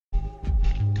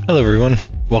Hello everyone,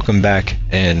 welcome back,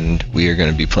 and we are going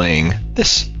to be playing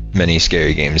this many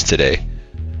scary games today.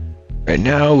 Right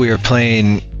now we are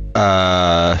playing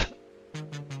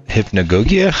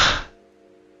Hypnagogia.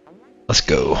 Let's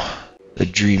go. The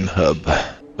Dream Hub.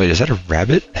 Wait, is that a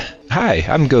rabbit? Hi,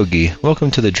 I'm Gogi.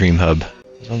 Welcome to the Dream Hub.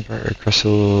 One bright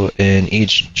crystal in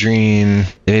each dream.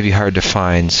 They may be hard to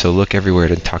find, so look everywhere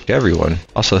to talk to everyone.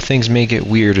 Also, things may get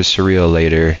weird or surreal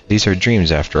later. These are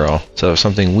dreams after all. So if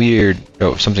something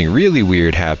really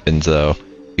weird happens though,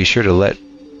 be sure to let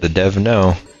the dev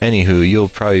know. Anywho, you'll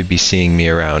probably be seeing me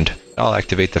around. I'll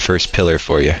activate the first pillar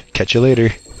for you. Catch you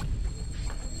later.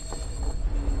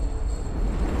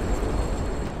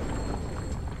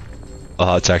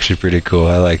 Oh, it's actually pretty cool.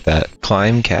 I like that.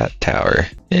 Climb Cat Tower.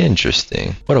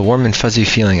 Interesting. What a warm and fuzzy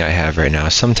feeling I have right now.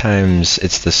 Sometimes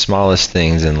it's the smallest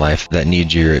things in life that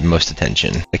need your most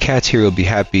attention. The cats here will be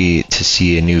happy to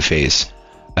see a new face.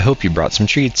 I hope you brought some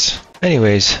treats.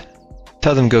 Anyways,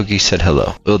 tell them Gogi said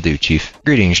hello. Will do, Chief.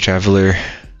 Greetings, traveler.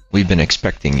 We've been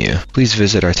expecting you. Please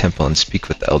visit our temple and speak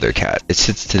with the Elder Cat. It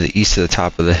sits to the east of the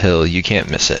top of the hill. You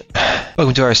can't miss it.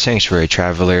 Welcome to our sanctuary,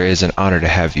 traveler. It is an honor to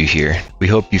have you here. We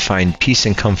hope you find peace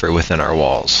and comfort within our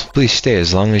walls. Please stay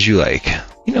as long as you like.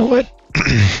 You know what?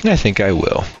 I think I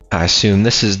will. I assume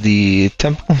this is the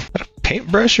temple? A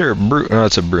paintbrush or a broom? No,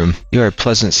 it's a broom. You are a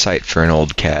pleasant sight for an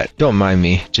old cat. Don't mind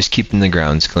me, just keeping the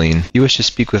grounds clean. You wish to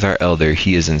speak with our elder.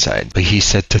 He is inside. But he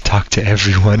said to talk to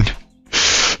everyone.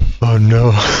 Oh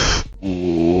no.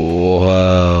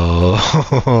 Whoa.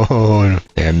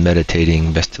 They are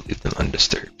meditating. Best to leave them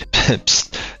undisturbed.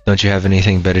 Psst. Don't you have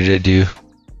anything better to do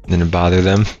than to bother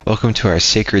them? Welcome to our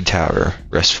sacred tower,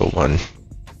 restful one.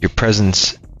 Your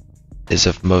presence is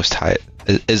of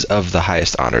the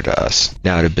highest honor to us.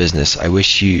 Now to business. I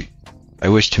wish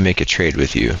to make a trade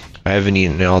with you. I haven't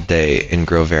eaten all day and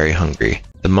grow very hungry.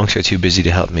 The monks are too busy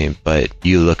to help me, but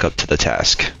you look up to the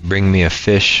task. Bring me a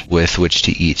fish with which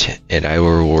to eat, and I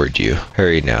will reward you.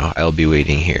 Hurry now, I'll be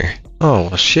waiting here. Oh,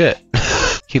 well, shit.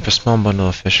 Keep a small bundle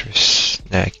of fish for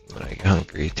snacking when I get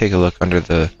hungry. Take a look under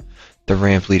the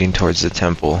ramp leading towards the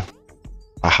temple.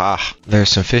 Aha! There's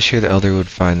some fish here the elder would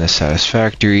find this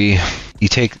satisfactory. You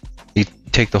take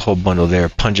the whole bundle there,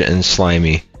 pungent and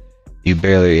slimy. You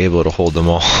barely are able to hold them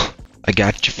all. I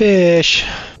got your fish!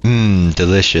 Mmm,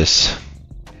 delicious.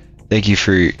 Thank you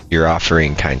for your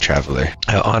offering, kind traveler.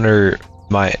 I honor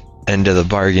my end of the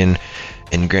bargain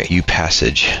and grant you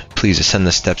passage. Please ascend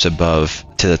the steps above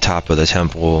to the top of the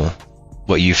temple.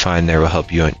 What you find there will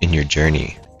help you in your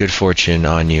journey. Good fortune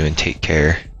on you and take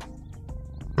care.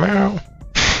 Meow.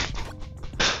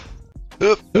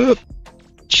 Oop.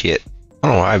 Shit. I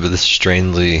don't know why, but this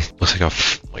strangely looks like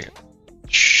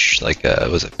a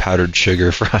was it powdered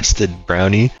sugar frosted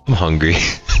brownie? I'm hungry.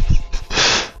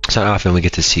 It's not often we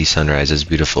get to see sunrise as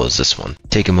beautiful as this one.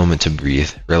 Take a moment to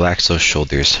breathe. Relax those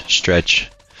shoulders.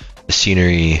 Stretch. The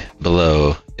scenery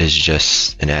below is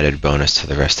just an added bonus to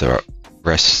the rest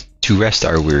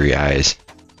our weary eyes.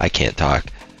 I can't talk.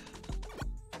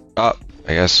 Oh,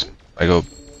 I guess I go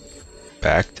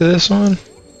back to this one?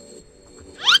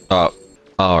 Oh,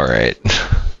 alright.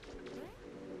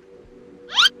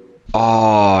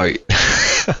 Oh.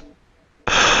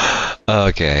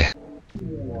 Okay.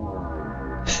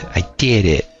 I did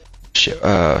it.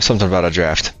 Something about a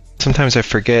draft. Sometimes I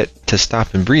forget to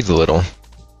stop and breathe a little.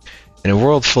 In a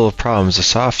world full of problems, the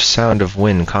soft sound of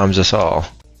wind calms us all.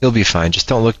 You'll be fine, just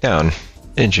don't look down.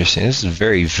 Interesting, this is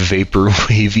very vapor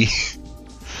wavy.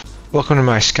 Welcome to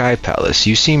my sky palace.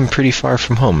 You seem pretty far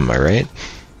from home, am I right?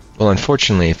 Well,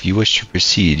 unfortunately, if you wish to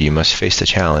proceed, you must face the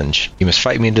challenge. You must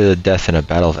fight me to the death in a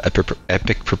battle of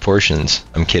epic proportions.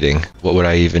 I'm kidding. What would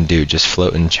I even do? Just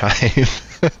float and chime?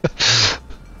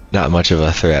 Not much of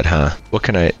a threat, huh?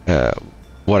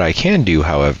 What I can do,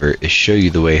 however, is show you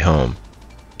the way home.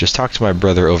 Just talk to my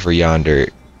brother over yonder.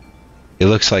 It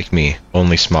looks like me,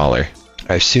 only smaller.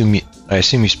 I assume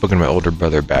you've spoken to my older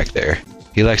brother back there.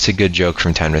 He likes a good joke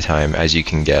from time to time, as you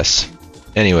can guess.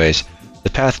 Anyways, the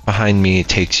path behind me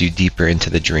takes you deeper into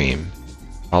the dream.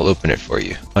 I'll open it for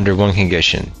you. Under one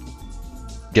condition.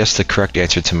 Guess the correct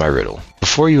answer to my riddle.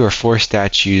 Before you are 4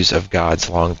 statues of gods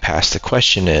long past. The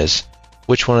question is,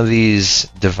 which one of these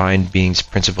divine beings'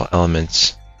 principal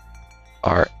elements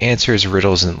are answers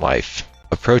riddles in life?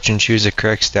 Approach and choose the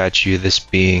correct statue this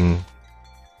being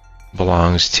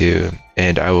belongs to,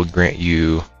 and I will grant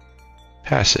you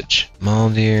passage.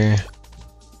 Maldir.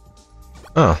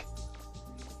 Oh.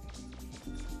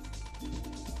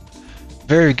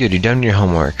 Very good, you've done your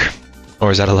homework.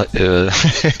 Or is that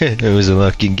it was a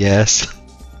lucky guess.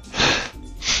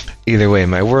 Either way,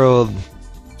 my world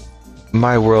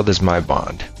is my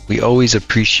bond. We always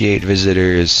appreciate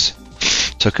visitors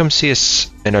So come see us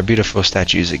and our beautiful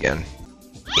statues again.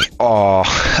 Oh,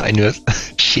 I knew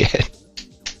it. Shit.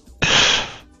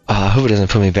 I hope it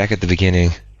doesn't put me back at the beginning.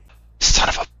 Son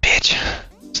of a bitch.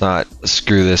 Let's not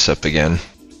screw this up again.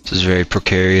 This is very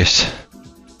precarious.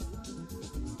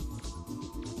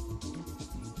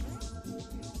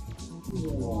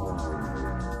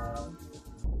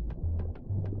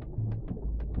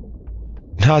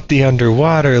 Not the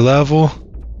underwater level.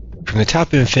 From the top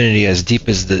of infinity, as deep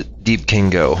as the deep can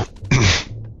go.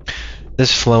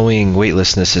 This flowing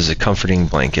weightlessness is a comforting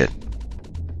blanket.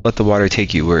 Let the water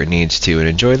take you where it needs to and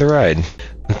enjoy the ride.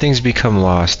 When things become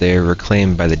lost, they are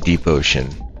reclaimed by the deep ocean.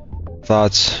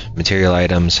 Thoughts, material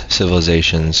items,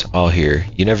 civilizations, all here.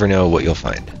 You never know what you'll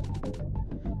find.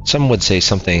 Some would say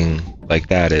something like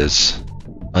that is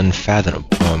unfathomable.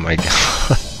 Oh my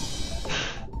god.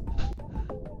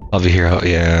 I'll be here. Oh,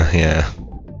 yeah.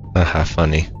 Haha,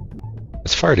 funny.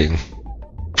 It's farting.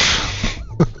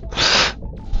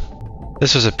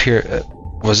 This was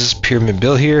was this pyramid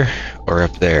built here or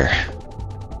up there?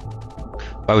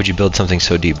 Why would you build something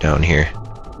so deep down here?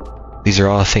 These are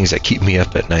all things that keep me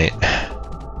up at night.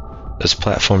 Those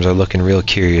platforms are looking real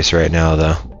curious right now,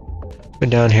 though. Been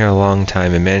down here a long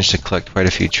time and managed to collect quite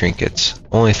a few trinkets.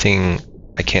 Only thing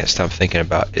I can't stop thinking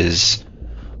about is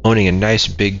owning a nice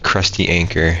big crusty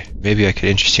anchor. Maybe I could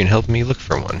interest you in helping me look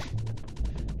for one.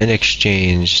 In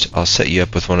exchange, I'll set you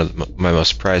up with one of my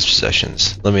most prized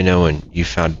possessions. Let me know when you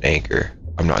found an anchor.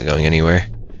 I'm not going anywhere.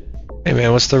 Hey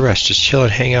man, what's the rush? Just chill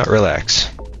and hang out, relax.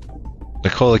 The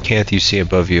coelacanth you see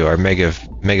above you are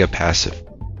mega passive.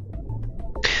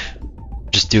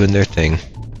 Just doing their thing.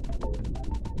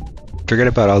 Forget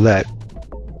about all that.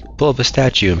 Pull up a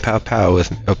statue and powwow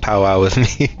with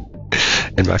me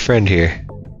and my friend here.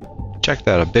 Check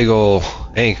that, a big ol'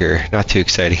 anchor. Not too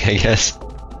exciting, I guess.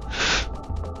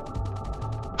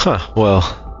 Huh,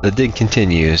 well, the dig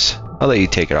continues. I'll let you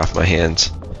take it off my hands.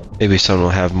 Maybe someone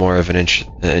will have more of an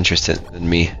interest than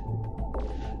me.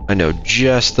 I know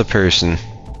just the person.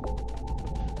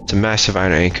 It's a massive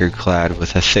iron anchor clad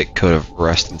with a thick coat of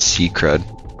rust and sea crud.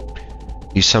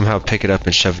 You somehow pick it up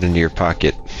and shove it into your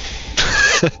pocket.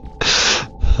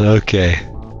 Okay.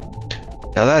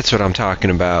 Now that's what I'm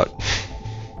talking about.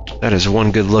 That is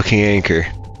one good looking anchor.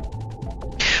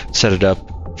 Set it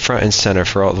up front and center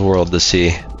for all the world to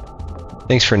see.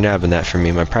 Thanks for nabbing that for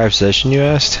me. My private possession, you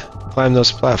asked? Climb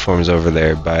those platforms over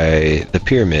there by the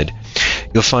pyramid.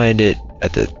 You'll find it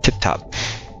at the tip top.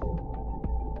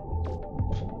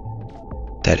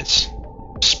 That is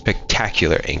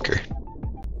spectacular anchor.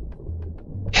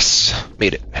 Yes,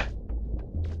 made it.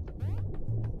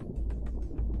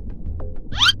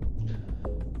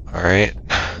 Alright,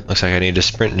 looks like I need to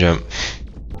sprint jump.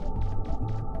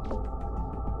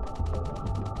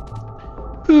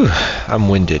 Whew, I'm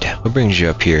winded. What brings you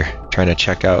up here? Trying to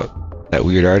check out that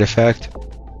weird artifact?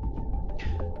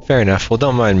 Fair enough, well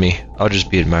don't mind me. I'll just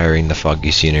be admiring the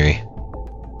foggy scenery.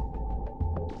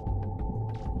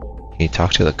 Can you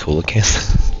talk to the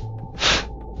coelacanth?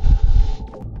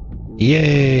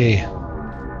 Yay!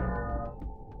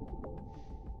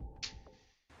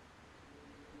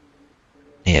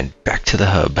 And back to the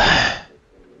hub.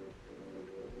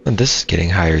 And this is getting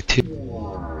higher too.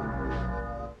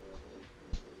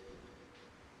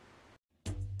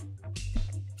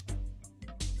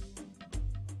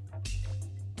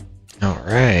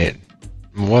 Alright.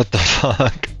 What the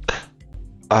fuck?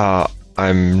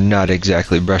 I'm not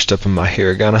exactly brushed up in my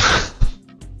hiragana.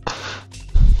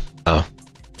 Oh.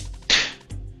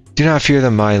 Do not fear the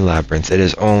Mind Labyrinth. It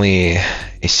is only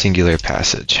a singular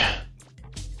passage.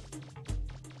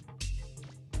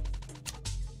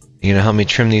 You gonna help me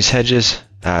trim these hedges?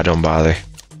 Don't bother.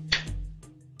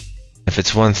 If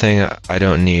it's one thing I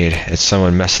don't need, it's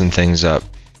someone messing things up.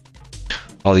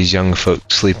 All these young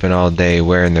folks sleeping all day,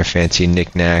 wearing their fancy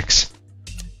knickknacks.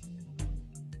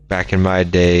 Back in my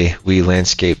day, we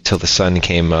landscaped till the sun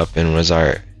came up and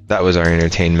that was our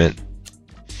entertainment.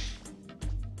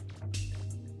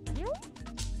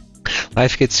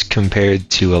 Life gets compared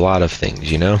to a lot of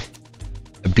things, you know?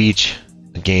 A beach,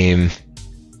 a game,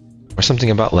 or something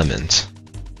about lemons.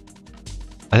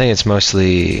 I think it's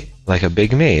mostly like a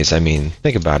big maze. I mean,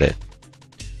 think about it.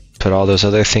 Put all those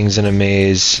other things in a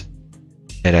maze,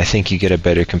 and I think you get a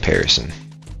better comparison.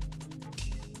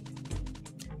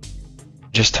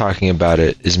 Just talking about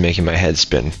it is making my head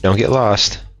spin. Don't get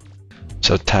lost.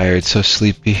 So tired, so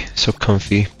sleepy, so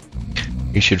comfy.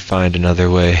 You should find another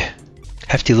way.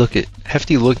 Hefty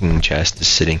looking chest is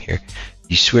sitting here.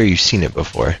 You swear you've seen it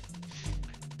before.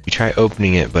 You try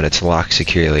opening it, but it's locked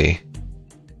securely.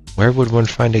 Where would one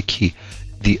find a key?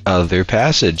 The other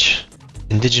passage.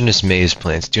 Indigenous maze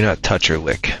plants. Do not touch or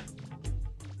lick.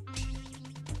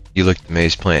 You look the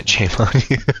maze plant, shame on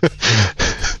you.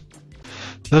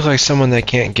 You look like someone that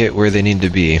can't get where they need to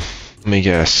be. Let me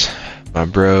guess. My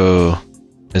bro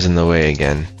is in the way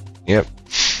again. Yep.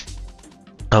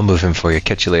 I'll move him for you.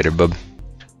 Catch you later, bub.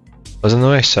 Was in the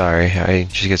way? Sorry. I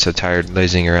just get so tired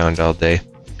lazing around all day.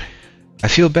 I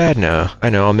feel bad now. I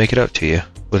know, I'll make it up to you.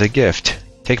 With a gift.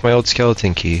 Take my old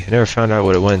skeleton key. I never found out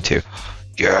what it went to.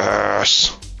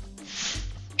 Yes!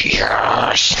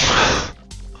 Yes!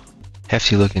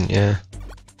 Hefty looking, yeah.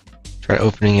 Try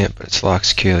opening it, but it's locked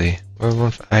securely.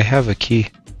 I have a key.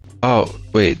 Oh,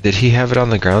 wait, did he have it on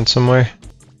the ground somewhere?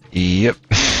 Yep.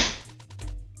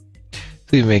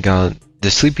 The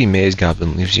sleepy maze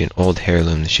goblin leaves you an old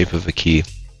heirloom in the shape of a key.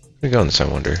 Where go on this, I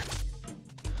wonder?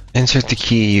 Insert the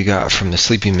key you got from the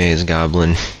sleepy maze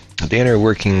goblin. The inner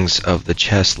workings of the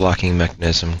chest locking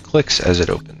mechanism clicks as it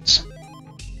opens.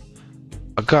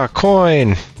 I got a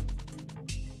coin!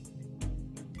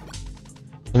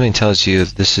 Something tells you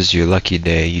this is your lucky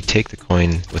day. You take the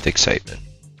coin with excitement.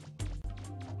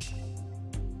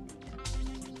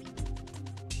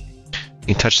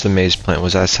 You touched the maze plant.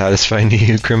 Was that satisfying to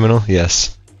you, criminal?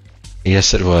 Yes.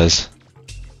 Yes, it was.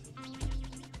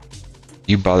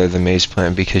 You bother the maze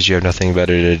plant because you have nothing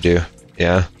better to do.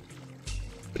 Yeah?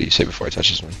 What do you say before I touch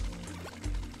this one?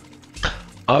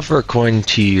 Offer a coin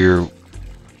to your...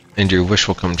 and your wish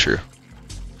will come true.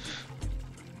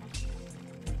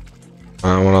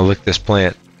 I want to lick this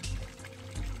plant.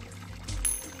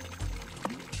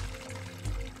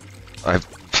 I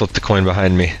flipped the coin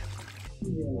behind me.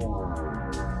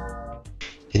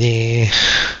 Wait,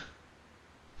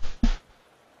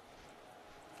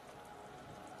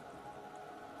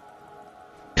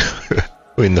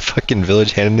 the fucking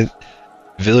village hid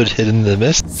in the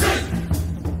mist?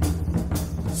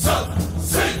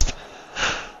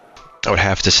 I would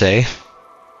have to say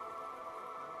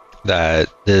that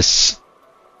this,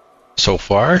 so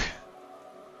far,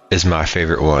 is my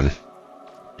favorite one,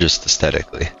 just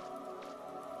aesthetically.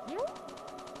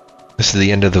 This is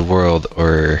the end of the world,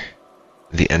 or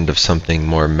the end of something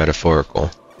more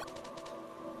metaphorical.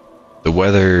 The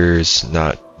weather's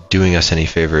not doing us any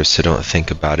favors, so don't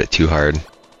think about it too hard.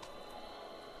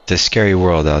 It's a scary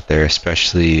world out there,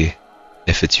 especially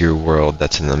if it's your world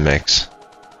that's in the mix.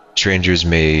 Strangers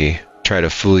may try to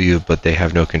fool you, but they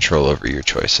have no control over your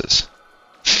choices.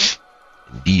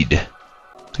 Indeed.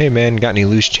 Hey man, got any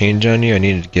loose change on you? I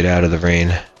needed to get out of the rain.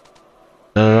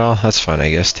 None at all? That's fine,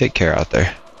 I guess. Take care out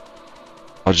there.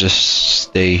 I'll just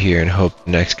stay here and hope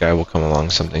the next guy will come along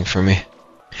with something for me.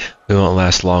 We won't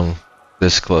last long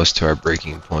this close to our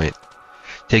breaking point.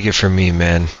 Take it from me,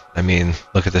 man. I mean,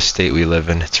 look at the state we live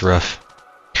in. It's rough.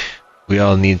 We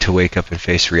all need to wake up and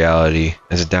face reality.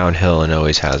 It's downhill and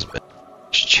always has been.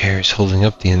 This chair is holding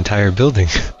up the entire building.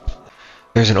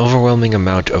 There's an overwhelming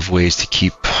amount of ways to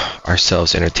keep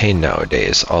ourselves entertained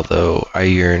nowadays, although I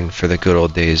yearn for the good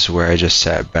old days where I just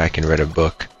sat back and read a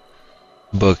book.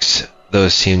 Books,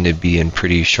 those seem to be in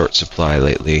pretty short supply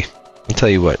lately. I'll tell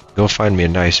you what, go find me a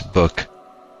nice book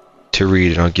to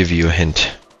read and I'll give you a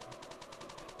hint.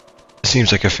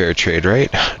 Seems like a fair trade,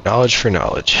 right? Knowledge for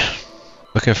knowledge.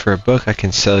 Looking for a book? I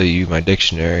can sell you my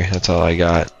dictionary. That's all I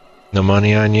got. No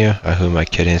money on you? Who am I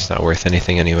kidding? It's not worth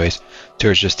anything anyways.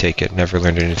 Tours, just take it. Never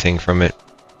learned anything from it.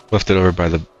 Left it over by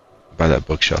that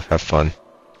bookshelf. Have fun.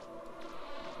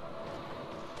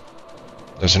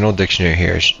 There's an old dictionary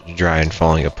here. It's dry and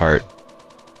falling apart.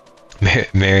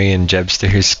 Marion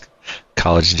Jebster's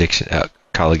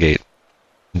Collegiate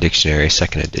Dictionary,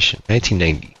 2nd edition,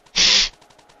 1990. It's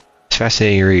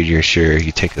fascinating read, you're sure.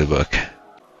 You take the book.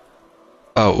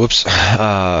 Oh, whoops.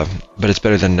 But it's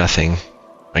better than nothing.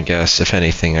 I guess, if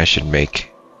anything, I should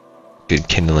make good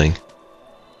kindling.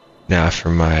 Now for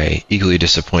my equally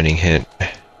disappointing hint.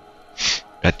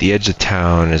 At the edge of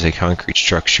town is a concrete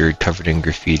structure covered in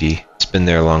graffiti. It's been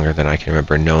there longer than I can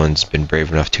remember. No one's been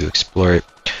brave enough to explore it.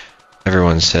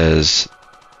 Everyone says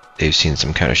they've seen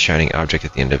some kind of shining object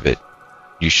at the end of it.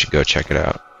 You should go check it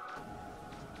out.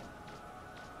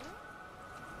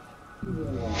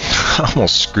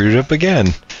 Almost screwed it up again.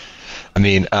 I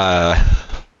mean,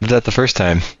 did that the first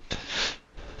time.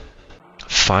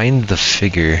 Find the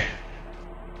figure.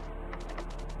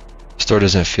 Store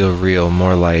doesn't feel real,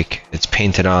 more like it's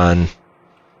painted on.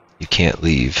 You can't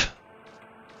leave.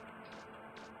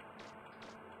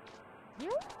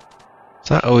 It's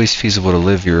not always feasible to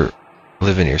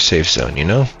live in your safe zone, you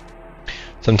know?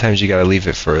 Sometimes you gotta leave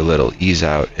it for a little, ease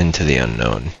out into the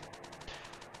unknown.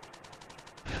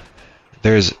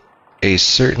 There's a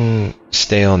certain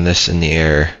staleness in the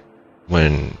air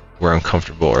when we're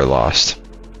uncomfortable or lost.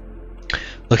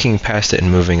 Looking past it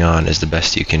and moving on is the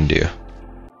best you can do.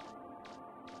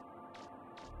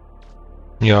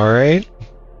 You alright?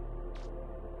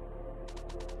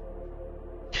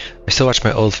 I still watch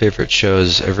my old favorite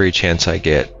shows every chance I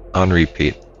get, on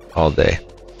repeat, all day.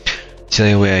 It's the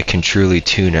only way I can truly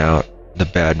tune out the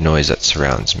bad noise that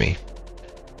surrounds me.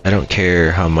 I don't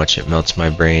care how much it melts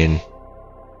my brain.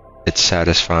 It's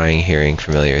satisfying hearing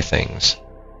familiar things,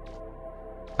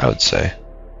 I would say.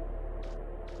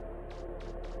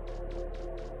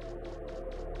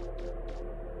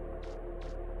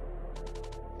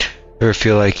 Ever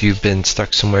feel like you've been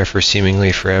stuck somewhere for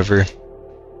seemingly forever?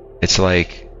 It's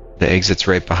like the exit's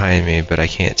right behind me, but I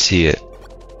can't see it.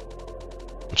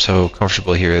 I'm so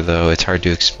comfortable here, though, it's hard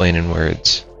to explain in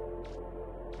words.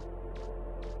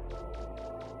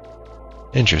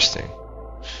 Interesting.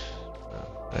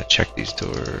 Check these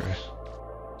doors.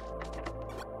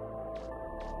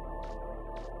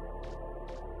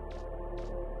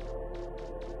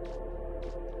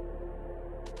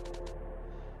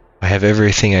 I have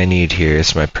everything I need here.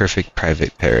 It's my perfect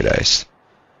private paradise.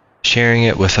 Sharing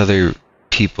it with other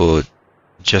people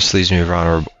just leaves me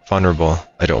vulnerable.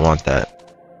 I don't want that.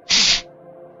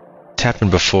 It's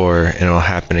happened before, and it'll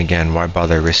happen again. Why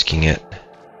bother risking it?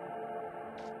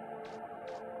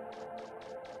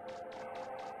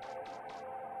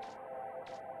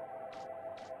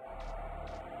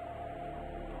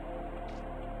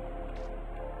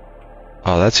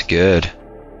 Oh, that's good.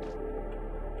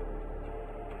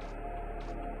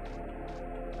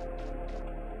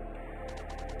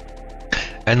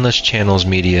 Endless channels,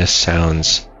 media,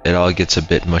 sounds. It all gets a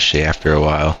bit mushy after a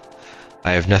while.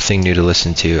 I have nothing new to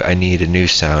listen to. I need a new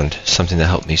sound, something to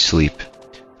help me sleep.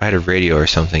 If I had a radio or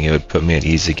something, it would put me at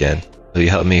ease again. Will you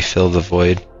help me fill the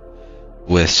void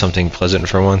with something pleasant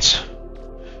for once?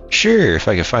 Sure, if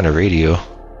I could find a radio.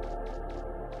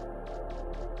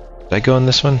 Did I go on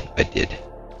this one? I did.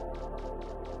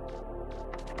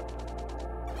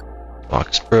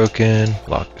 Lock is broken.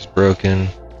 Lock is broken.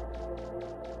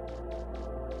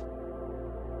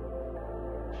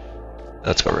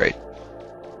 Let's go right.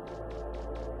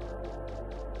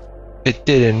 It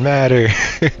didn't matter.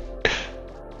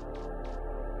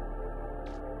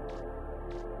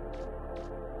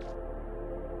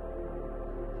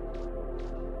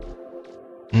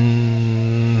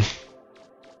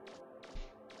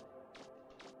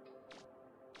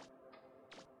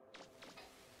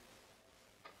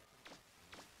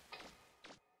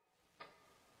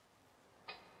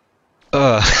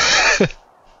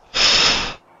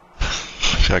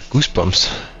 Got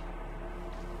goosebumps.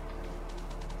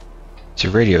 There's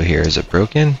a radio here. Is it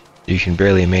broken? You can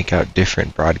barely make out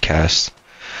different broadcasts,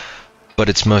 but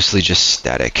it's mostly just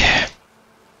static.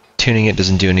 Tuning it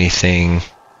doesn't do anything.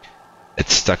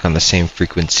 It's stuck on the same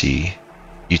frequency.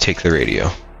 You take the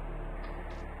radio.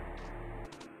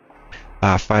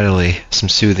 Finally, some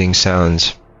soothing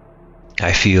sounds.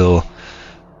 I feel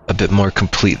a bit more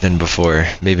complete than before.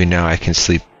 Maybe now I can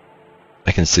sleep.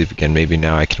 I can sleep again. Maybe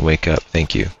now I can wake up.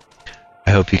 Thank you.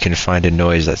 I hope you can find a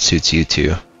noise that suits you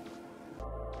too.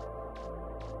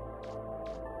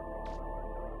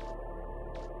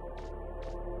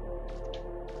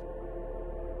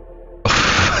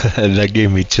 That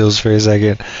gave me chills for a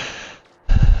second.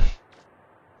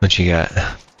 What you got?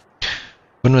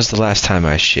 When was the last time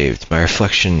I shaved? My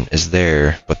reflection is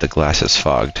there, but the glass is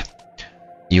fogged.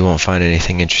 You won't find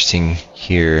anything interesting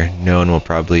here. No one will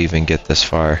probably even get this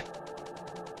far.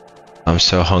 I'm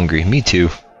so hungry. Me too.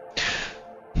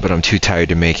 But I'm too tired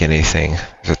to make anything.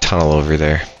 There's a tunnel over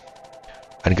there.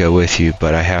 I'd go with you,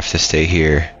 but I have to stay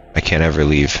here. I can't ever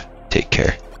leave. Take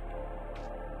care.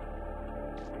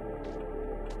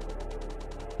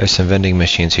 There's some vending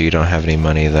machines here. You don't have any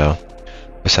money though.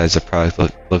 Besides, the product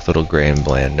look a little gray and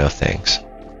bland. No thanks.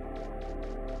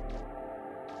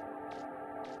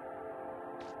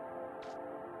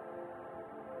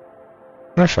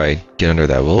 What if I get under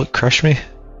that? Will it crush me?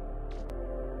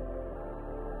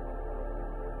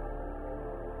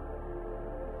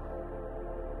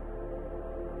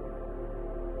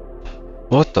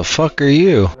 What the fuck are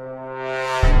you?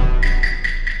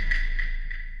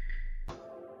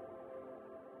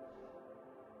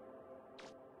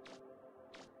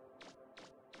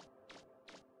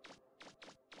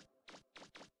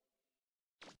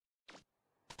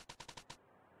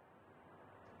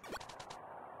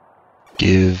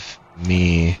 Give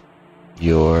me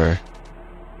your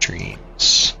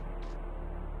dreams.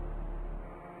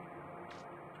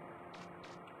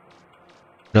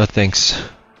 No thanks.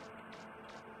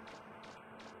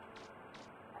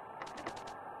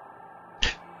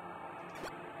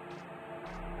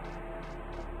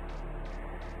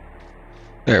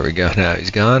 There we go, now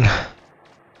he's gone.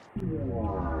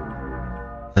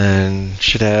 And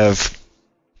should have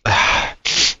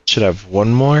Should have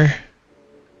one more.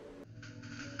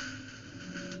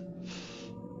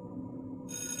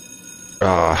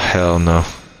 Oh, hell no.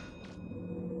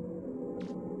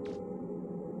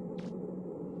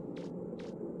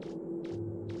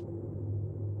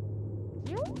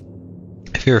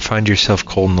 If you ever find yourself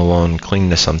cold and alone, cling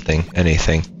to something,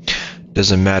 anything.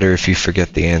 Doesn't matter if you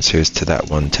forget the answers to that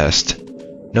one test.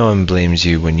 No one blames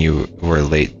you when you were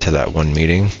late to that one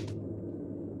meeting.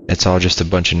 It's all just a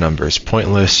bunch of numbers,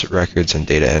 pointless records and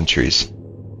data entries.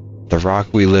 The rock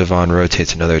we live on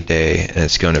rotates another day, and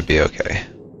it's going to be okay.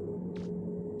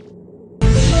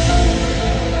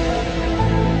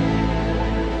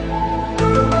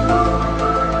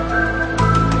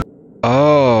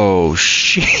 Oh,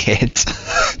 shit.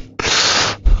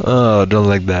 Oh, don't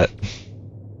like that.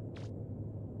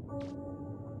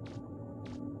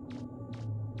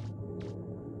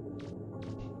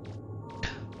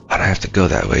 I have to go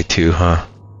that way too, huh?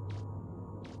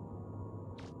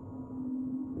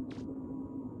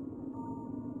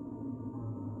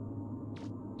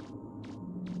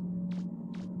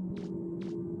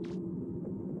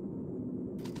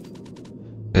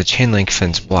 The chain link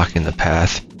fence blocking the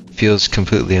path feels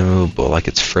completely immovable, like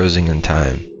it's frozen in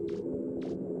time.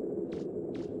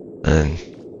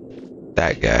 And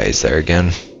that guy is there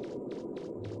again.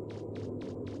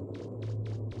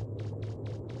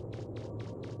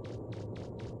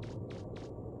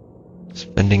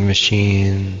 Vending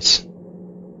machines.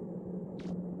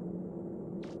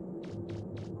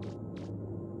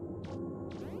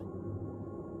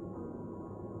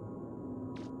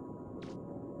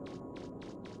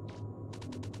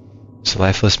 This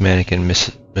lifeless mannequin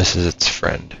misses its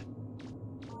friend.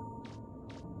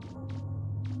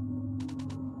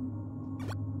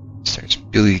 Starts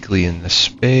illegally in the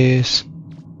space.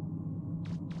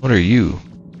 What are you?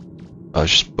 Oh,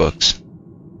 it's just books.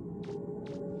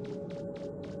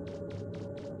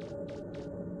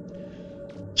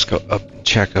 Let's go up and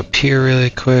check up here really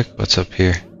quick. What's up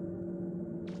here?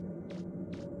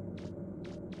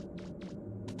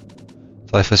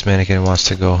 The lifeless mannequin wants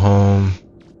to go home.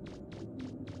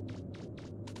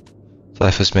 The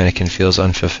lifeless mannequin feels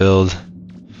unfulfilled.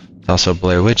 It's also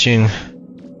Blair Witching.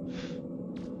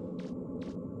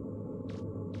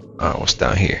 Oh, what's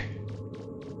down here?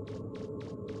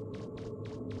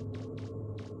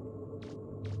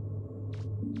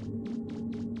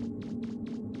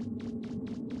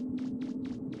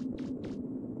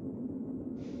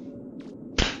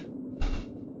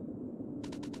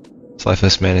 This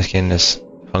lifeless mannequin is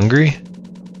hungry.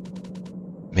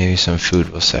 Maybe some food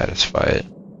will satisfy it.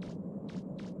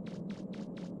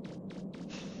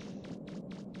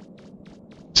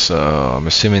 So, I'm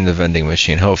assuming the vending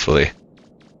machine, hopefully.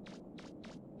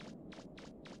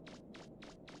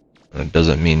 That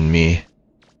doesn't mean me.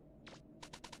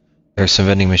 There's some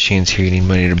vending machines here. You need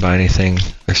money to buy anything.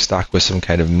 They're stocked with some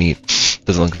kind of meat.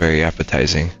 Doesn't look very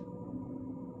appetizing.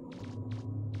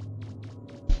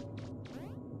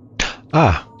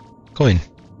 Ah! Coin.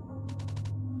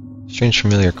 Strange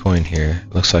familiar coin here.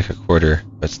 Looks like a quarter,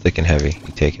 but it's thick and heavy.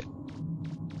 You take it.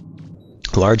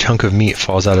 A large hunk of meat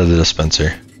falls out of the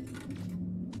dispenser.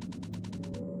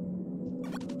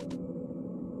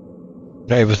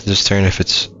 Not able to discern if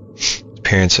it's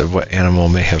appearance of what animal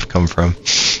may have come from.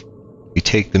 You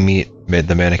take the meat,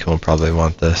 the mannequin will probably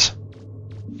want this.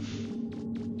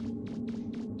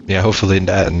 Yeah, hopefully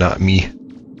not me.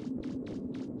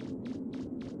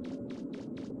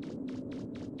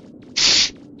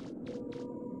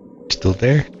 Still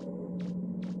there?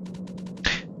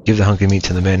 Give the hunk of meat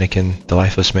to the mannequin. The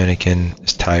lifeless mannequin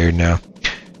is tired now.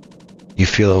 You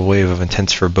feel a wave of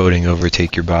intense foreboding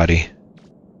overtake your body.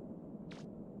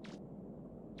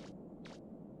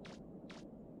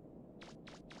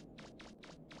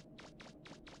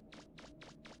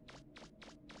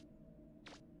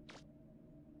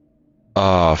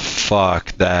 Oh,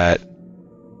 fuck that.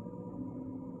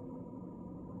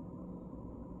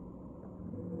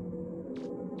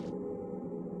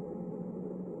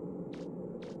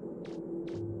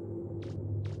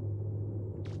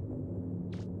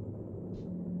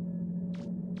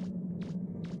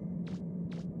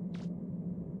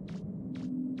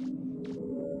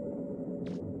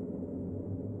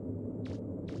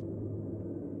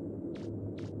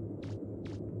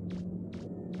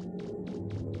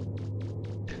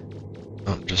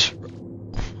 Oh, just...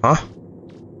 Huh?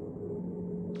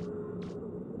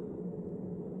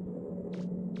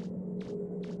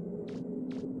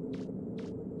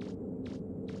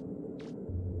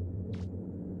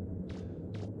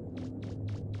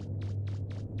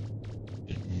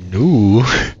 No.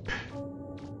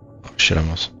 Oh shit,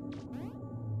 almost.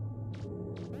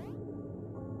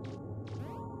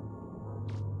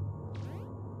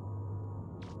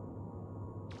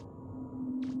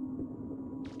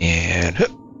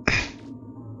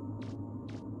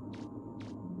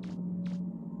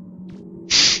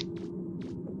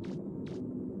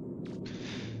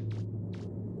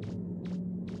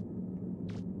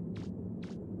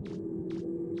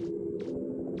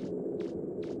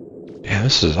 Damn,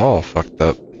 this is all fucked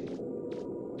up.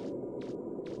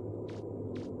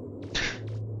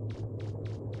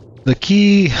 The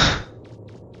key.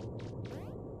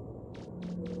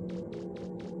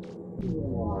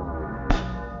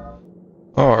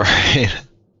 Alright.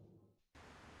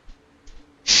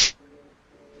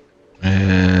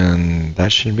 And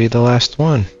that should be the last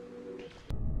one.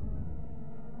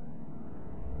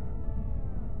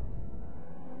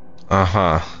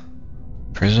 Uh-huh.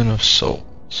 Prison of Souls.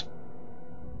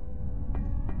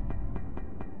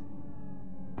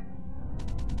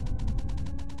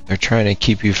 They're trying to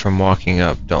keep you from walking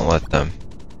up. Don't let them.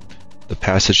 The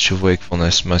passage to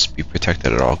wakefulness must be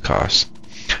protected at all costs.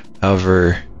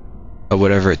 However,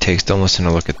 whatever it takes, don't listen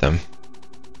or look at them.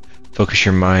 Focus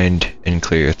your mind and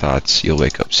clear your thoughts. You'll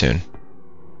wake up soon.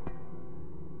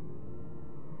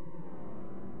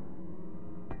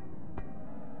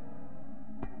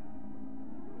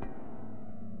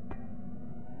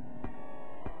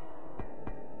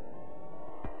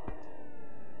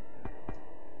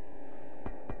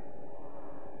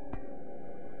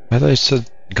 I thought you said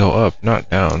go up, not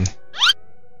down.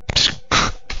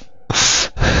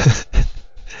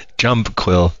 Jump,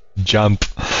 Quill. Jump.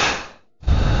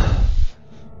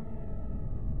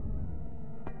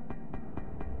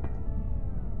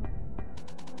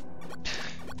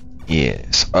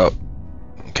 Yes. Oh.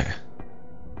 Okay.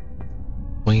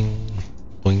 Wing.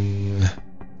 Wing.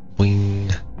 Wing.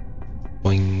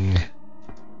 Wing.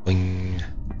 Wing.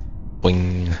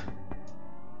 Wing.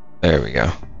 There we go.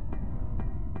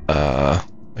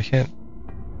 I can't.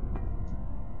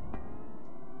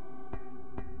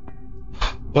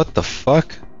 What the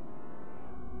fuck?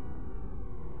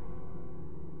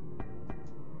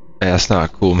 Yeah, that's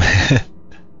not cool, man.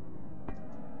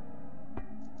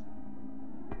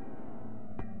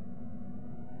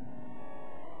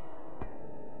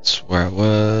 That's where it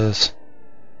was.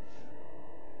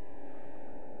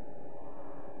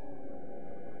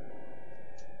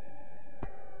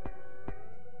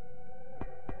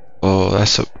 Oh,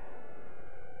 that's a...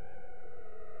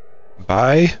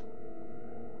 Bye?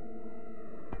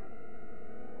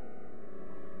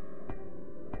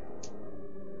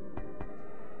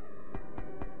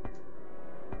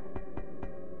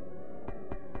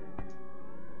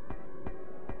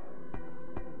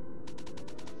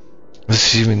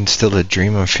 This is even still a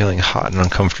dream. I'm feeling hot and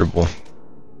uncomfortable.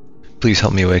 Please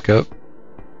help me wake up.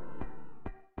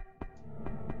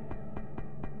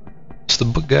 It's the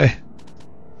book guy.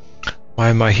 Why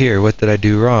am I here? What did I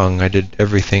do wrong? I did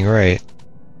everything right.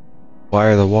 Why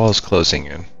are the walls closing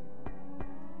in?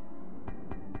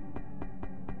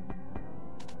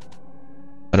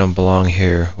 I don't belong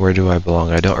here. Where do I belong?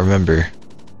 I don't remember.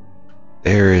 The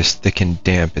air is thick and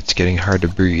damp. It's getting hard to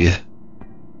breathe.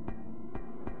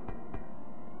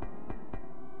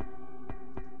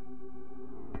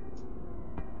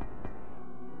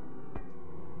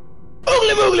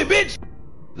 Oogly moogly, bitch!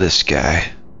 This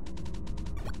guy.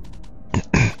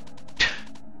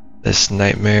 This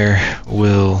nightmare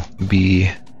will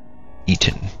be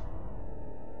eaten.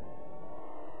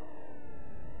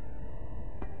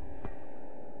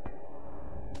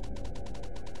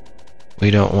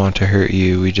 We don't want to hurt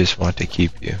you, we just want to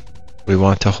keep you. We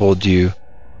want to hold you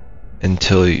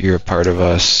until you're a part of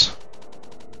us.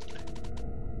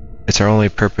 It's our only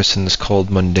purpose in this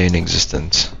cold, mundane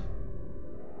existence.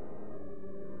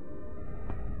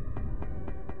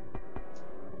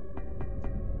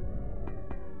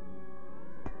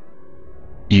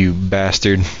 You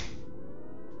bastard.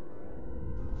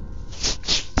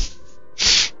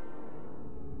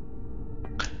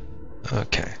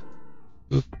 Okay.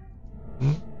 Oop.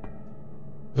 Oop.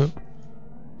 Oop.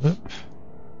 Oop.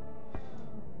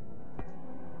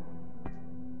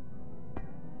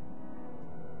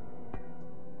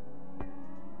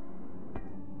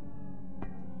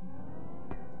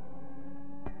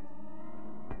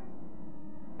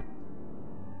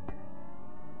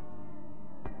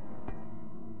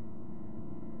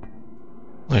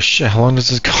 Oh shit, how long does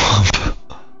this go up?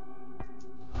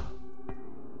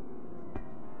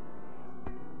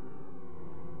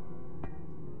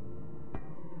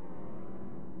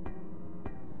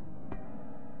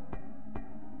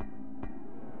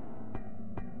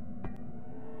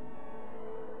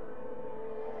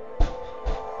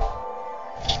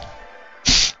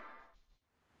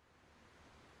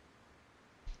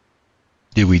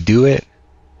 Did we do it?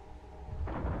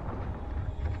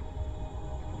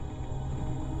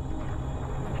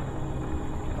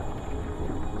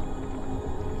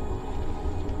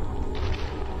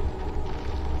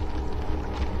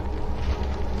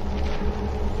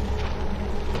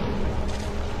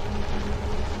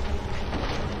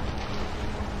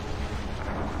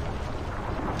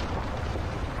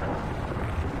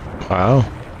 Wow.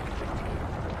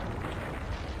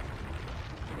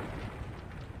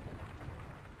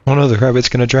 Oh no, the rabbit's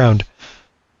gonna drown.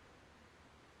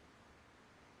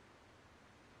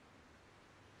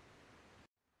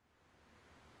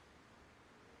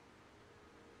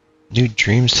 New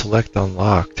dream select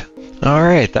unlocked.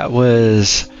 Alright, that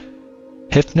was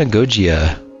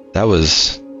Hypnagogia.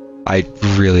 I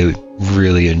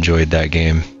really enjoyed that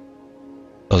game.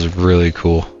 That was really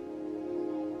cool.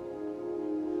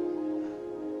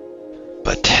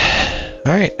 But,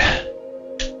 alright.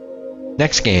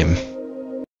 Next game.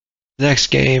 The next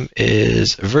game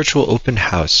is Virtual Open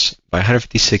House by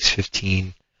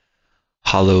 15615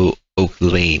 Hollow Oak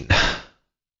Lane.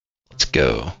 Let's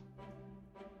go.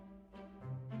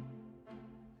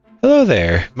 Hello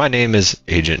there. My name is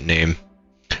Agent Name,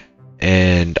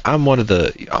 and I'm one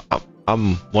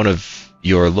of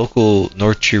your local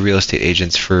North Tree real estate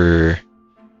agents for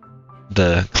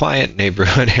the client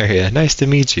neighborhood area. Nice to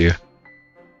meet you.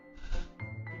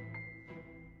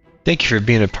 Thank you for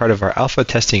being a part of our alpha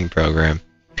testing program.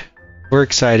 We're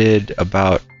excited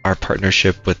about our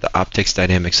partnership with the Optics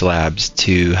Dynamics Labs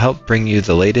to help bring you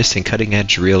the latest and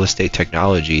cutting-edge real estate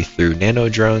technology through nano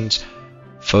drones,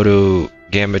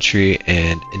 photogrammetry,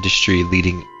 and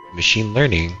industry-leading machine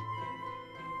learning.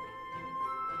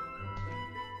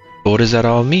 But what does that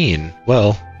all mean?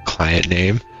 Well, client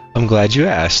name, I'm glad you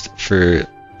asked. For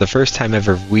the first time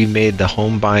ever, we made the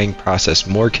home buying process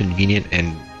more convenient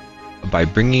and by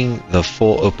bringing the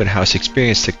full open house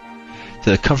experience to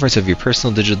the comforts of your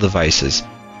personal digital devices.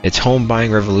 It's home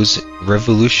buying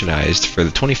revolutionized for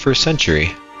the 21st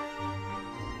century.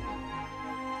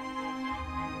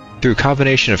 Through a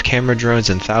combination of camera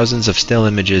drones and thousands of still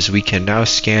images, we can now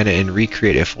scan and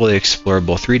recreate a fully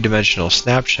explorable three-dimensional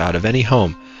snapshot of any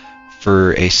home.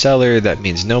 For a seller, that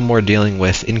means no more dealing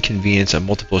with inconvenience of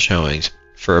multiple showings.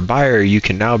 For a buyer, you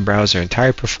can now browse their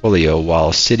entire portfolio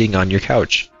while sitting on your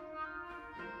couch.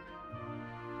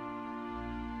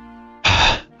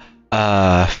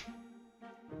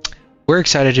 We're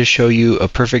excited to show you a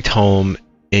perfect home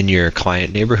in your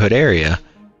client neighborhood area.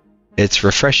 It's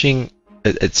fresh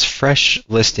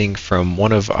listing from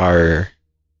one of our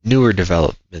newer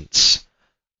developments.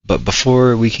 But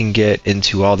before we can get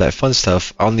into all that fun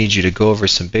stuff, I'll need you to go over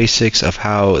some basics of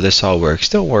how this all works.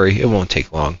 Don't worry, it won't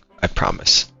take long, I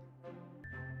promise.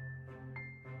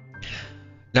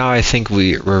 Now I think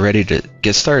we're ready to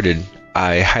get started.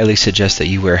 I highly suggest that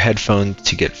you wear headphones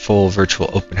to get full virtual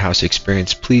open house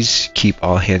experience. Please keep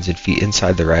all hands and feet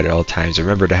inside the ride at all times.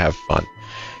 Remember to have fun.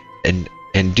 And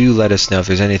do let us know if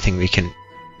there's anything we can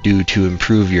do to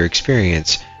improve your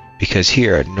experience, because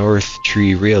here at North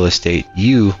Tree Real Estate,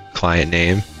 you, client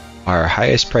name, are our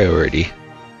highest priority.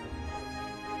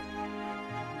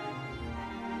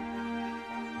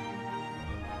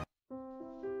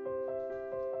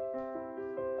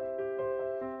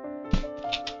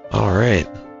 All right.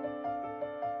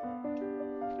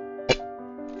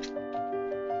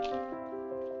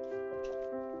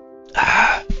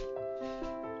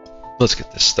 Let's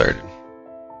get this started.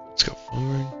 Let's go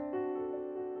forward.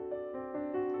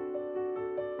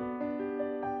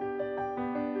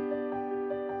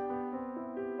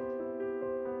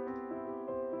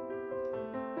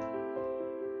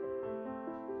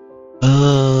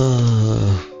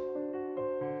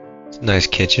 It's a nice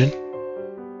kitchen.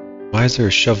 Why is there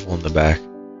a shovel in the back?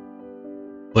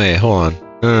 Wait, hold on.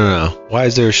 No. Why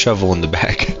is there a shovel in the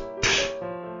back?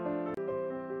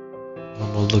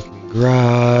 Normal looking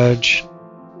garage.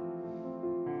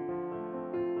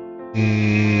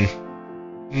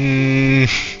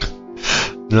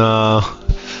 No.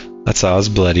 That's all. It's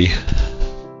bloody.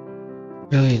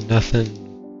 Really nothing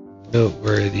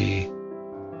noteworthy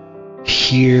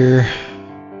here.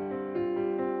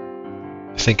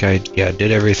 I think I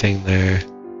did everything there.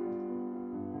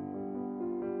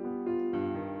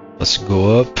 Let's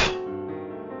go up.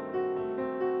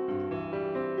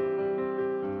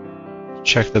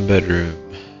 Check the bedroom.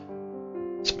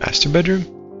 It's master bedroom?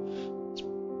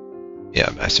 Yeah,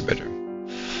 master bedroom.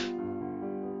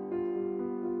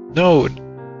 No!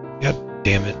 God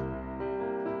damn it.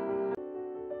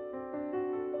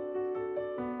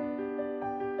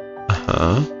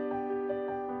 Uh-huh.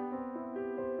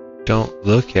 Don't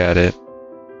look at it.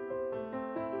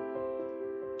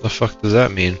 The fuck does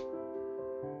that mean?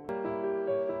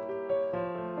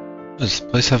 Does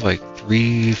this place have like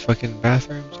 3 fucking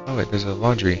bathrooms? Oh wait, there's a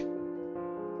laundry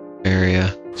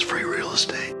area. It's free real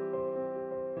estate.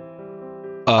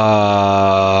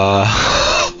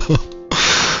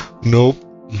 Nope.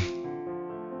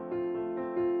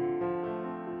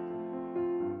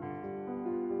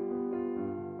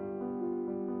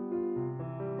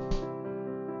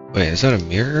 Wait, is that a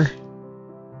mirror?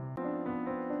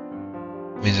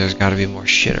 Means there's gotta be more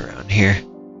shit around here.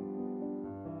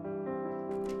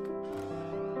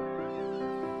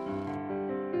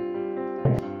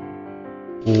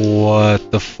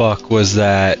 What the fuck was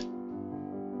that?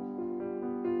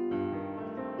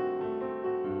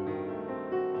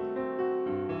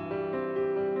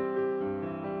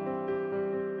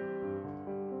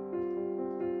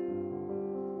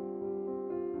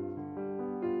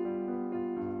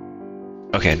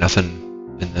 Okay,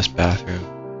 nothing in this bathroom.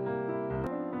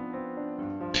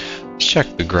 Let's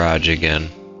check the garage again.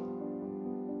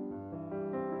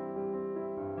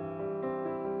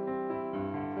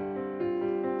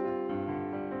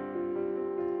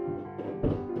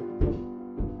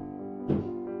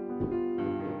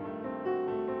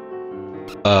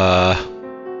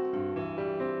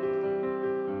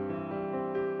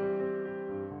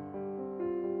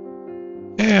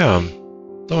 Damn.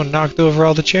 Someone knocked over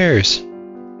all the chairs.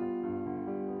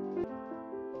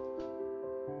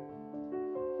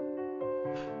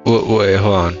 Wait,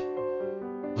 hold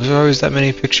on. Was there always that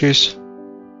many pictures?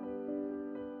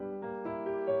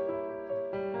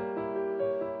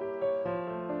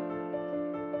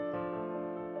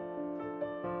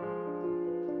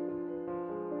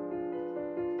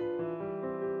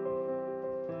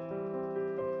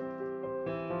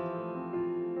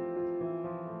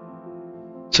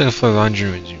 Second floor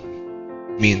laundry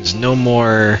room means no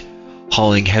more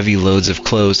hauling heavy loads of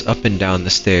clothes up and down the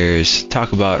stairs.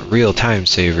 Talk about real time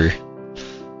saver.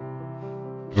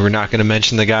 We're not going to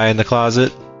mention the guy in the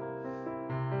closet.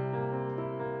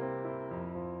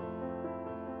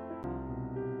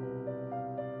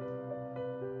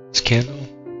 This candle?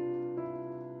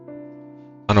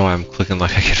 I don't know why I'm clicking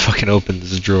like I could fucking open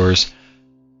these drawers.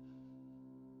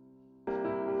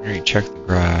 Alright, check the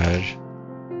garage.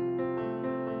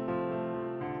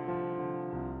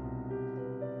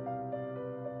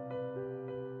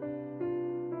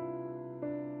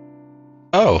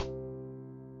 Oh.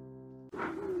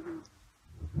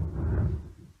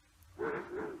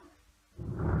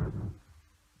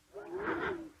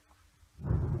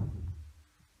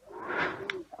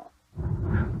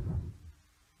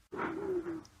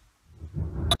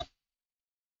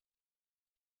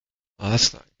 Oh,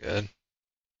 that's not good.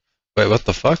 Wait, what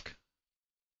the fuck?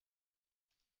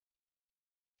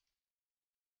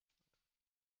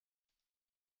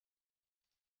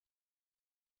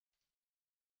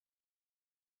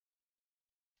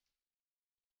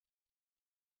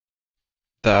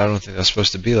 I don't think that's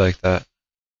supposed to be like that.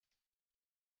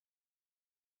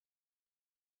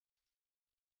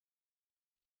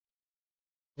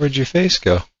 Where'd your face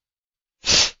go?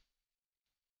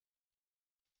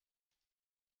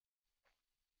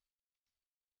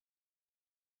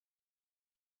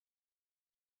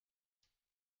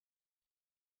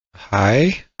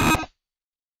 Hi?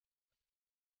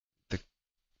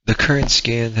 The current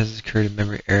scan has occurred in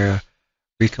memory era,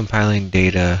 recompiling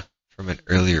data from an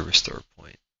earlier restore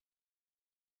point.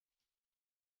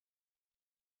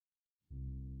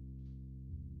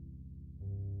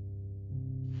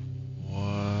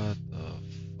 What the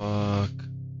fuck?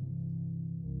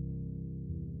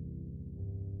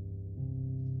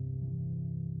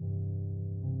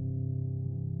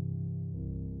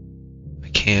 I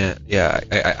can't, yeah,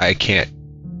 I can't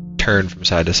turn from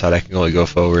side to side, I can only go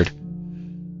forward.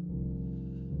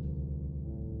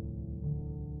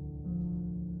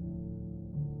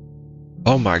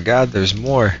 Oh my god, there's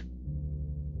more.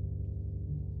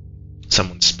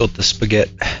 Someone spilled the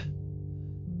spaghetti.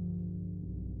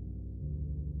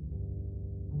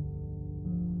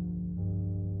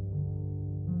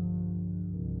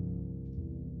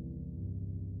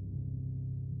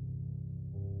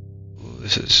 Ooh,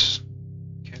 this is...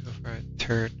 Can't go for a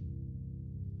turn.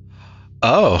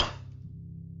 Oh!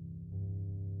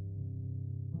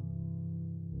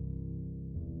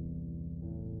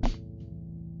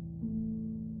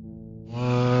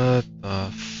 What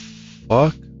the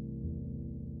fuck?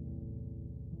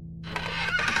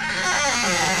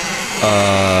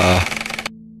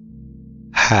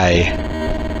 Hi.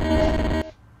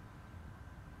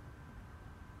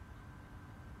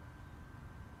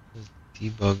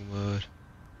 Debug mode.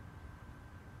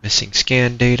 Missing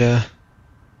scan data.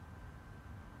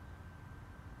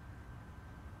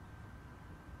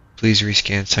 Please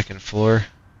rescan second floor.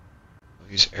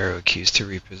 I'll use arrow keys to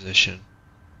reposition.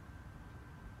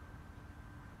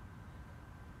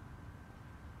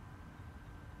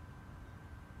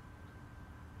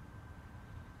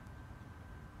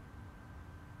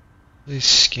 Please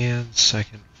scan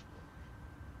second floor.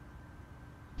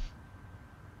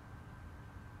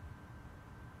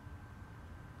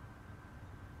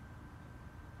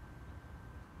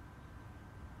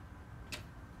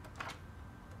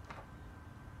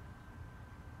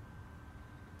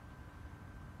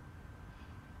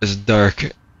 It's dark.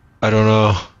 I don't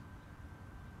know.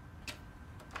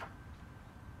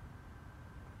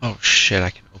 Oh shit,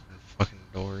 I can open fucking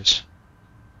doors.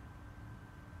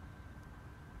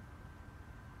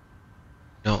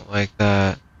 Don't like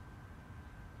that.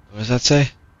 What does that say?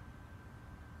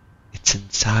 It's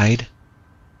inside?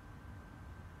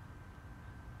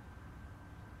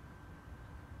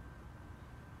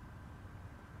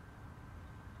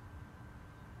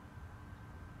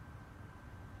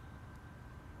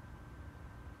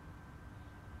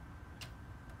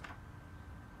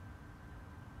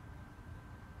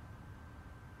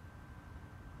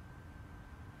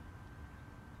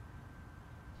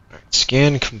 Alright,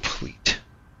 scan complete.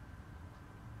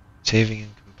 Saving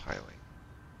and compiling.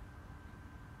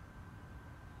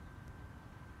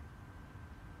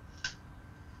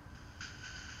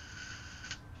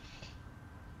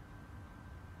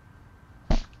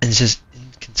 And it says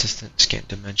inconsistent scan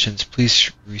dimensions.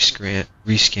 Please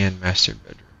rescan master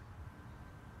bedroom.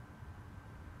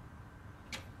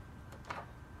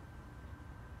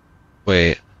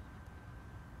 Wait.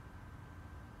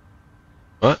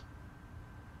 What?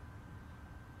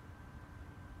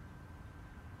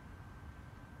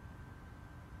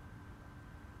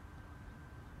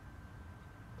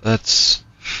 That's...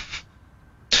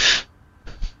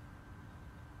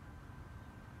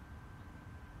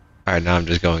 Alright, now I'm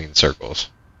just going in circles.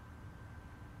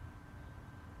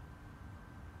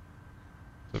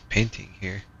 A painting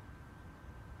here.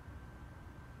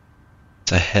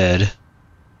 It's a head.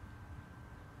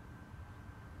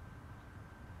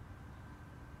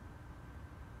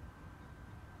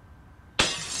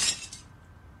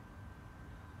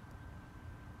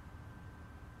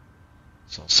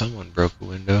 So someone broke a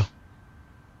window. Am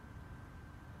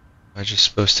I just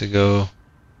supposed to go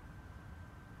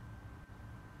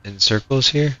in circles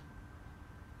here?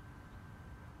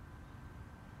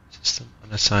 System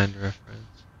unassigned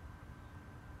reference.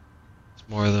 It's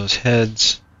more of those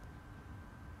heads.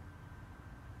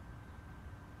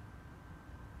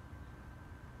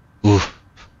 Ooh.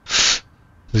 It's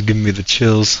giving me the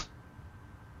chills.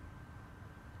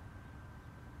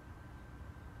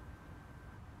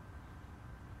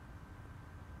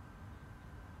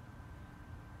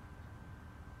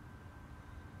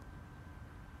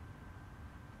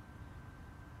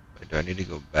 Wait, do I need to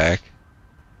go back?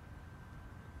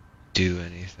 Do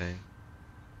anything?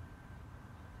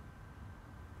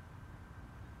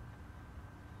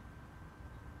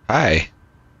 Hi.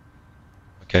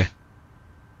 Okay.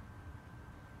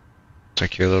 Looks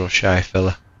like you're a little shy,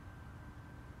 fella.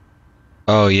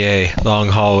 Oh, yay. Long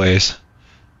hallways.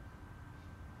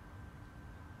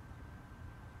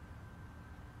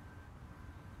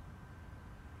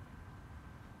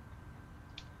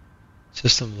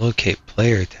 System locate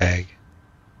player tag.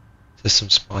 System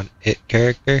spawn it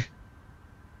character.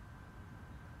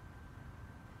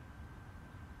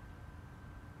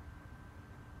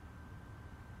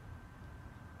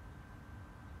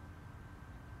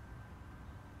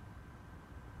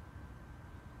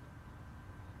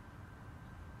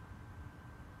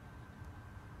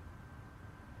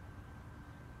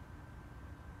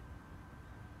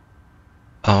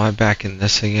 Oh, I'm back in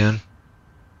this again.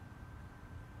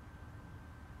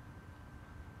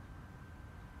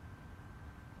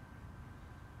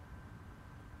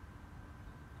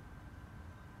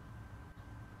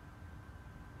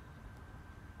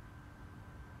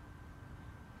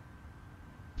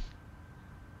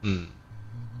 Hmm.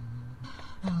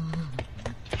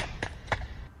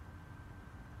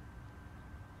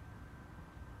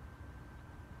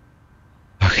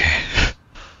 Okay.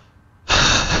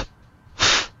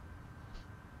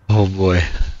 Oh boy.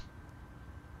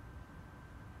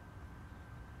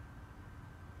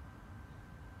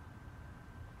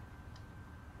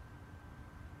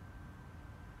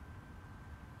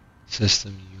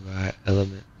 System UI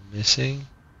element missing.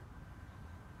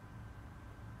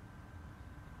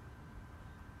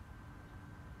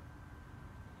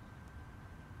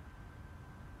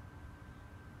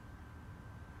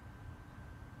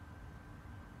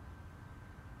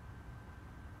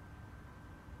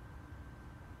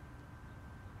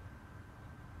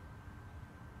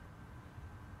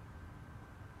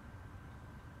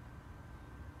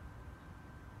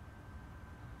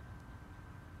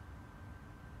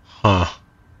 Huh.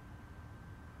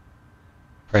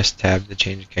 Press tab to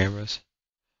change cameras.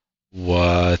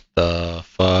 What the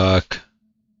fuck?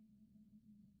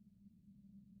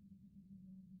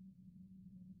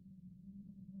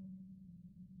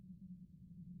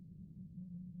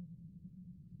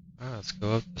 Alright, let's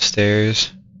go up the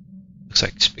stairs. Looks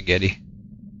like spaghetti.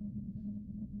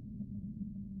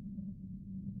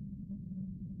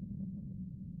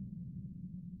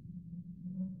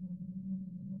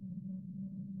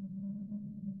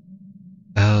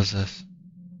 is this?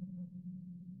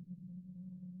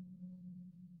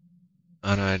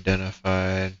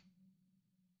 Unidentified.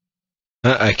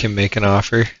 I can make an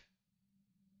offer.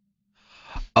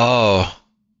 Oh.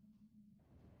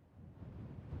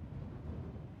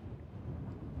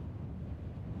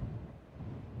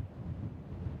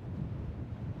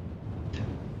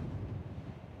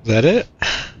 Is that it?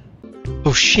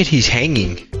 Oh shit, he's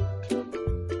hanging.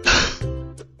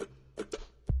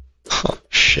 Oh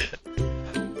shit.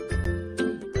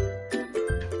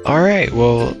 Alright,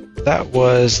 well, that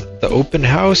was the open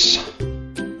house.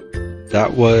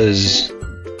 That was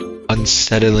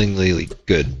unsettlingly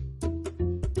good.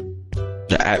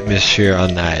 The atmosphere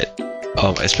on that,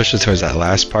 especially towards that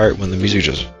last part when the music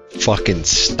just fucking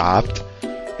stopped.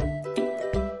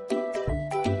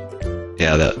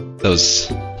 Yeah, that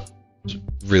was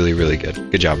really, really good.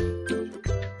 Good job.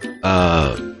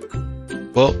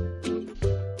 Well,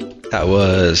 that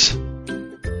was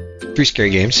 3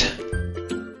 scary games.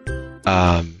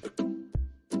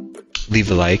 Leave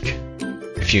a like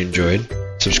if you enjoyed.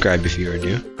 Subscribe if you are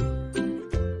new.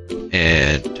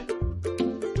 And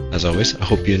as always, I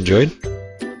hope you enjoyed.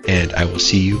 And I will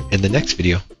see you in the next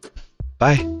video.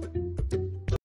 Bye.